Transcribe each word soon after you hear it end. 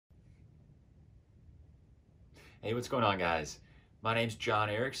Hey, what's going on, guys? My name's John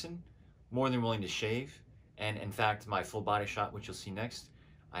Erickson, more than willing to shave, and in fact, my full body shot, which you'll see next,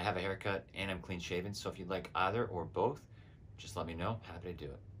 I have a haircut and I'm clean shaven, so if you'd like either or both, just let me know. Happy to do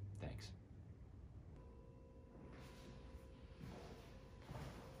it. Thanks.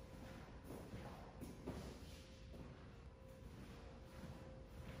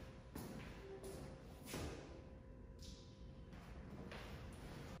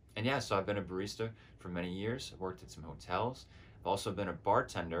 And yeah, so I've been a barista for many years. I've worked at some hotels. I've also been a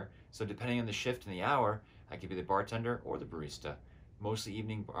bartender. So depending on the shift and the hour, I could be the bartender or the barista. Mostly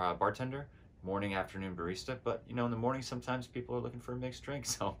evening bartender, morning, afternoon barista. But you know, in the morning, sometimes people are looking for a mixed drink.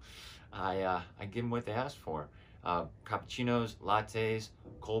 So I give them what they asked for. Cappuccinos, lattes,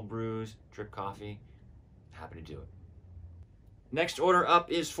 cold brews, drip coffee. Happy to do it. Next order up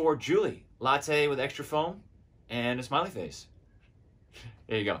is for Julie. Latte with extra foam and a smiley face.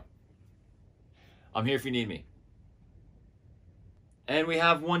 There you go. I'm here if you need me. And we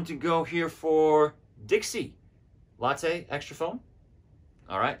have one to go here for Dixie. Latte, extra foam.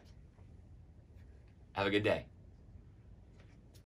 All right. Have a good day.